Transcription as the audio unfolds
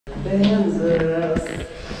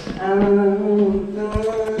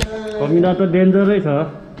कमिना त डेन्जरै छ।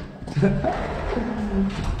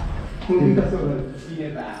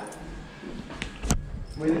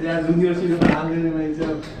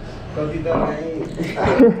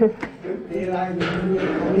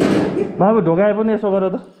 बाबु ढोकाए पनि यसो गर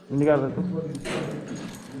त निकाल त।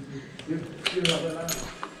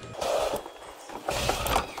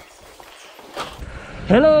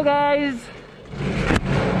 Hello guys,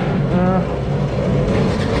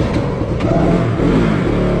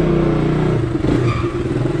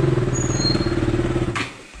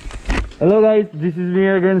 hello guys, this is me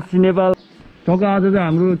again C Nepal. टक्क आज चाहिँ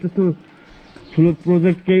हाम्रो त्यस्तो ठुलो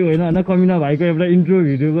प्रोजेक्ट केही होइन होइन, कमिना भाइको एउटा इन्ट्रो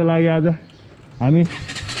भिडियोको लागि आज हामी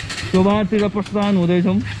चोबारतिर प्रस्थान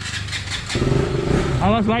हुँदैछौँ।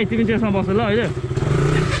 आवाज भाइ तिमी त्यसमा बस ल अहिले।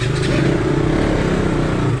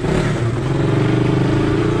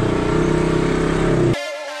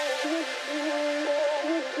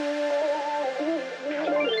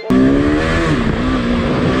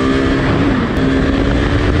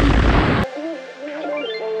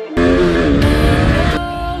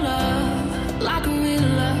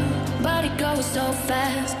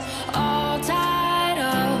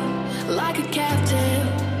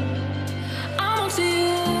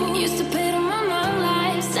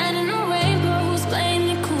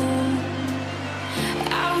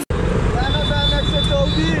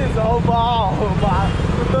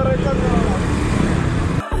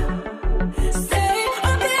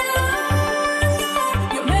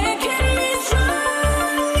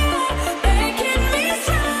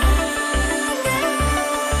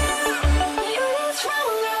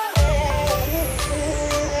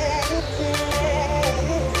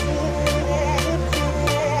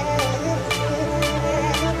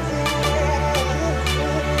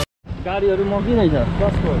 गाडीहरू मकिरहेछ।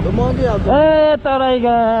 कसको मकिहाल्छ। ए तराई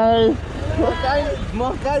गाई म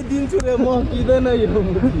काहीँ दिन्छु रे, मकिँदैन यो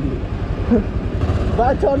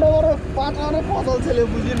भाइ। 6 नम्बर 5 नै पसल छले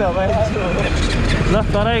बुझिन भाइ। ल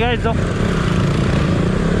तराई गाई जाऊ।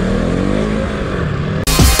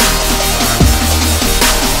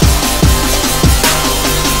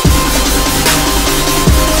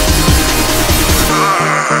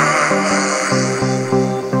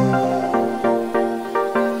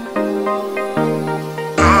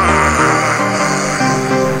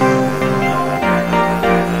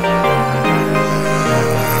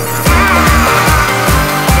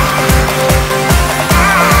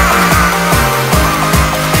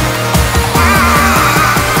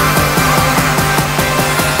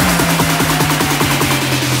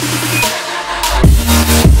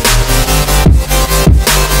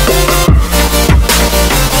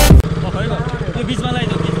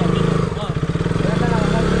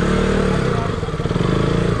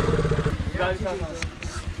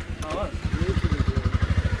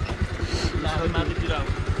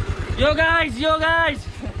 Yo guys,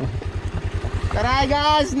 Terai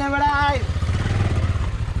guys, ne बडाई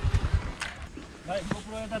भाइ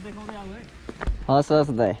गोप्रो यता देखाउँदै आऊ है। हस्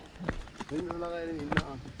हस् दाइ। विन्डो लगाएर हिँड्न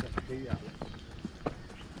त्यही हाल।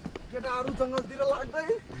 केटाहरु जंगलतिर लाग्दै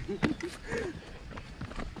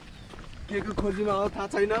केको खोजीमा हो थाहा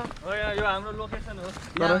छैन। हो यो हाम्रो लोकेसन हो।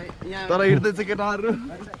 तर हिँड्दै छ केटाहरु।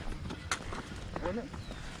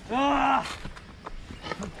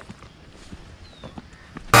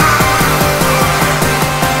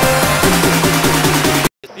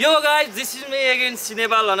 यो guys, this is me again C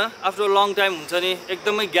Nepal होइन। आफ्टर लङ टाइम हुन्छ नि,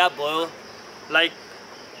 एकदमै ग्याप भयो। लाइक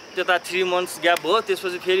त्यता 3 months ग्याप भयो,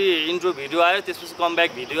 त्यसपछि फेरि इन्ट्रो भिडियो आयो, त्यसपछि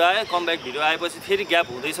कमब्याक भिडियो आयो। कमब्याक भिडियो आएपछि फेरि ग्याप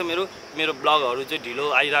हुँदैछ। मेरो ब्लगहरू चाहिँ ढिलो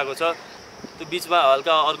आइरहेको छ। त्यो बिचमा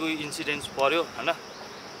हल्का अर्को इन्सिडेन्ट्स पऱ्यो होइन,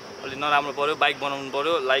 अलि नराम्रो पऱ्यो, बाइक बनाउनु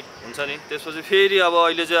पऱ्यो लाइक हुन्छ नि। त्यसपछि फेरि अब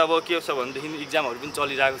अहिले चाहिँ अब के छ भनेदेखि इक्जामहरू पनि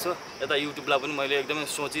चलिरहेको छ। यता युट्युबलाई पनि मैले एकदमै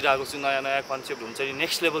सोचिरहेको छु, नयाँ नयाँ कन्सेप्ट हुन्छ नि,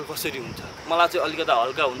 नेक्स्ट लेभल कसरी हुन्छ। मलाई चाहिँ अलिकता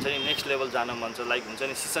हल्का हुन्छ नि, नेक्स्ट लेभल जान मन छ। लाइक हुन्छ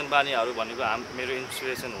नि, सिसन बानीहरू भनेको मेरो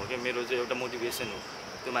इन्सपिरेसन हो कि, मेरो चाहिँ एउटा मोटिभेसन हो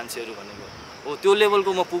त्यो मान्छेहरू भनेको हो। त्यो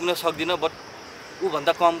लेभलको म पुग्न सक्दिनँ, बट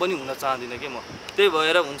ऊभन्दा कम पनि हुन चाहदिनँ कि म। त्यही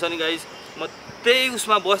भएर हुन्छ नि गाइज, म त्यही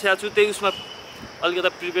उसमा बसेको छु, त्यही उसमा अलिकता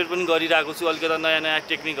प्रिपेयर पनि गरिरहेको छु। अलिकता नयाँ नयाँ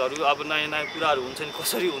टेक्निकहरू, अब नयाँ नयाँ कुराहरू हुन्छ नि,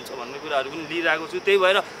 कसरी हुन्छ भन्ने कुराहरू पनि लिइरहेको छु। त्यही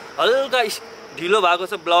भएर हल्का ढिलो भएको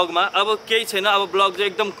छ ब्लगमा। अब केही छैन, अब ब्लग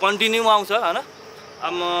चाहिँ एकदम कन्टिन्यू आउँछ होइन।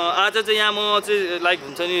 अब आज चाहिँ यहाँ म चाहिँ लाइक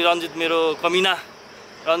हुन्छ नि,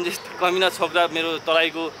 रन्जित कमिना छोकरा मेरो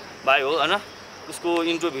तराईको भाइ हो होइन। उसको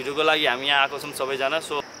इन्ट्रो भिडियोको लागि हामी यहाँ आएको छौँ सबैजना।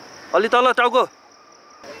 सो अलि तल टाउको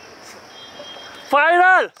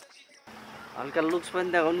फाइनल हल्का लुक्स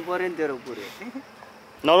पनि देखाउनु पर्यो नि तेरो पुरै।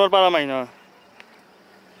 नम्बर पारामा होइन,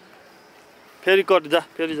 फेरि कट जा,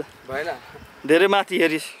 फेरि जा भएन। धेरै माथि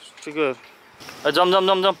हेरी ठिकै जम जम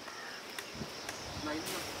जम जम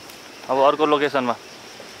अब अर्को लोकेसनमा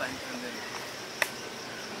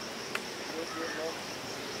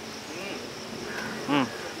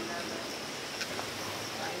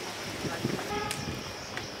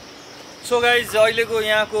सो गाइज अहिलेको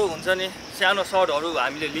यहाँको हुन्छ नि सानो सर्टहरू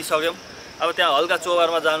हामीले लिइसक्यौँ अब त्यहाँ हल्का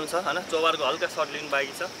चोबारमा जानु छ हैन चोबारको हल्का सर्ट लिनु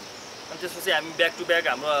बाँकी छ अनि त्यसपछि हामी ब्याक टु ब्याक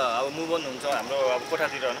हाम्रो अब मुभ अन हुन्छौँ हाम्रो अब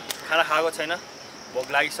कोठातिर हैन खाना खाएको छैन भोक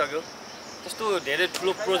लागिसक्यो त्यस्तो धेरै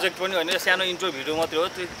ठुलो प्रोजेक्ट पनि होइन सानो इन्ट्रो भिडियो मात्रै हो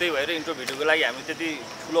त्यही भएर इन्ट्रो भिडियोको लागि हामी त्यति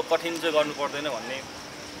ठुलो कठिन चाहिँ गर्नु पर्दैन भन्ने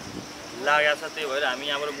लागेको छ त्यही भएर हामी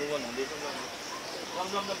यहाँबाट मुभ अन हुँदैछौँ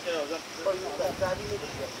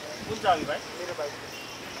कुन चाबी भाइ मेरो बाइक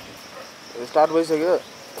स्टार्ट भइसक्यो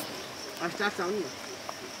स्टार्ट छ नि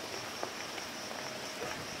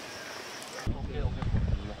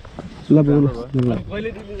ल कहिले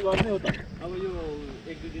रिलिज गर्ने हो त अब यो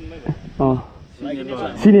 1-2 दिनमै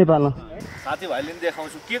नेपाल साथीभाइले पनि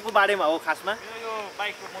देखाउँछु के को बारेमा हो खासमा यो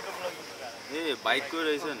बाइकको मोटर ब्लग ए बाइकको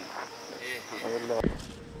रहेछ नि ए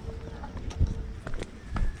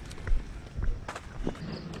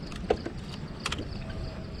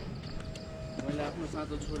मैले आफ्नो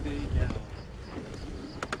साथो छोडिदिएँ त्यहाँ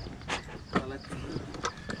लास्ट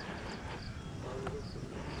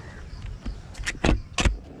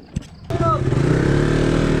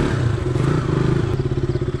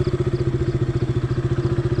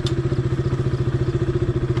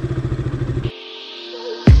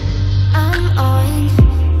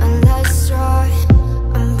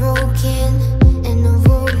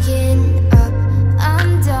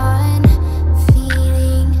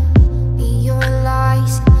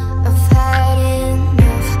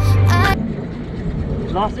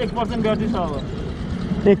 1% गर्दैछ अब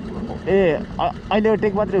टेक ए अहिले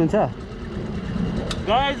टेक मात्रै हुन्छ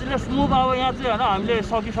गाइज लेट्स मुभ अब यहाँ चाहिँ हैन हामीले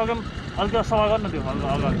सकिसक्यौँ हल्का सफा गर्न त्यो हल्का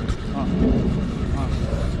अगाडि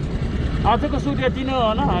आजको सुट यति नै हो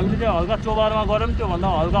हैन हामीले चाहिँ हल्का चोबारमा गरौँ त्योभन्दा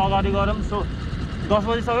हल्का अगाडि गरौँ सो 10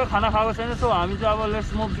 बजीसक्यो खाना खाएको छैन सो हामी चाहिँ अब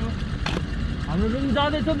लेट्स मुभ टु हामी पनि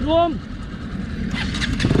जाँदैछौँ रोम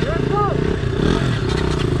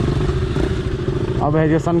अब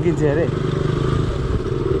यो सन्किन्छ अरे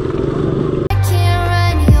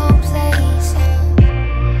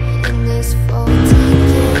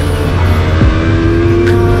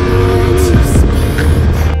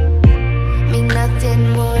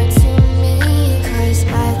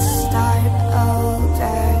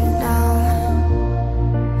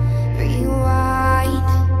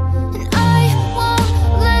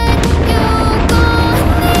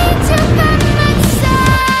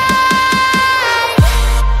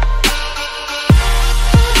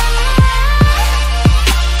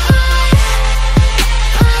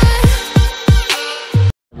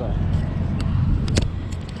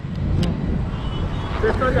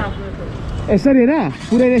यसरी हेर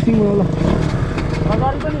पुरै रेसिङ ल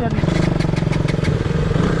अगाडि पनि हेर्नु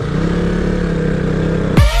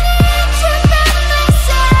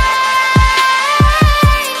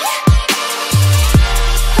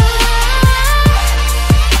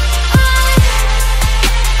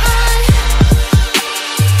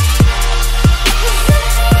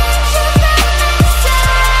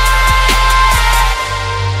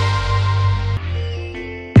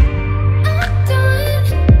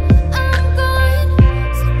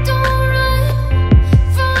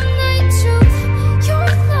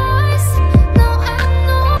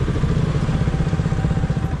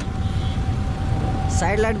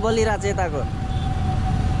साइड लाइट बलिरहेको छ यताको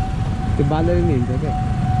त्यो बालेर नि हिँड्छ क्या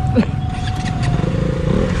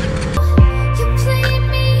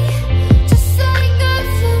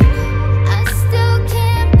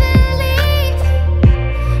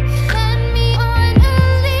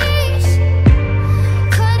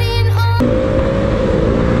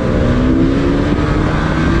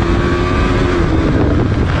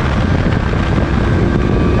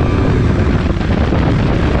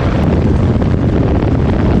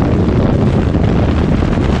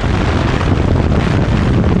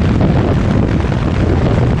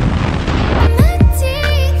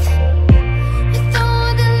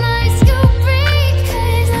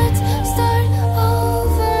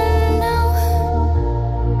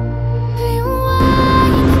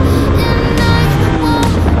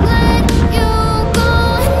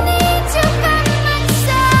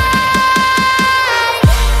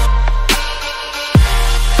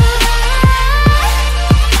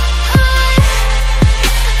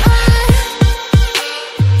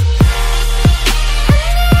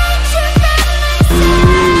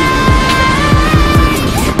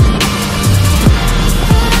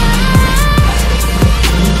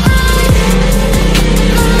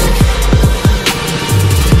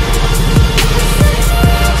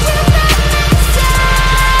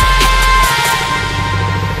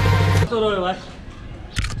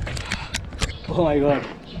Oh my god.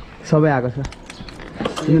 सबै आएको छ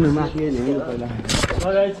तिम्रो माथि हेर्नु पहिला ल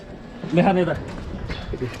गाइस देखान यता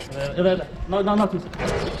यता नथुस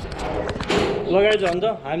ल गाइस अन्त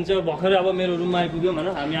हामी चाहिँ भर्खरै अब मेरो रुममा आइपुग्यौँ होइन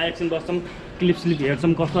हामी एकछिन बस्छौँ क्लिप स्लिप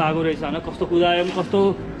हेर्छौँ कस्तो आएको रहेछ होइन कस्तो कुदायौँ कस्तो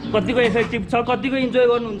कतिको इफेक्टिभ छ कतिको इन्जोय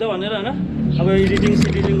गर्नुहुन्छ भनेर होइन अब एडिटिङ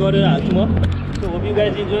सेडिटिङ गरेर हाल्छु म so hope you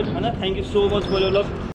guys enjoy होइन thank you so much for your love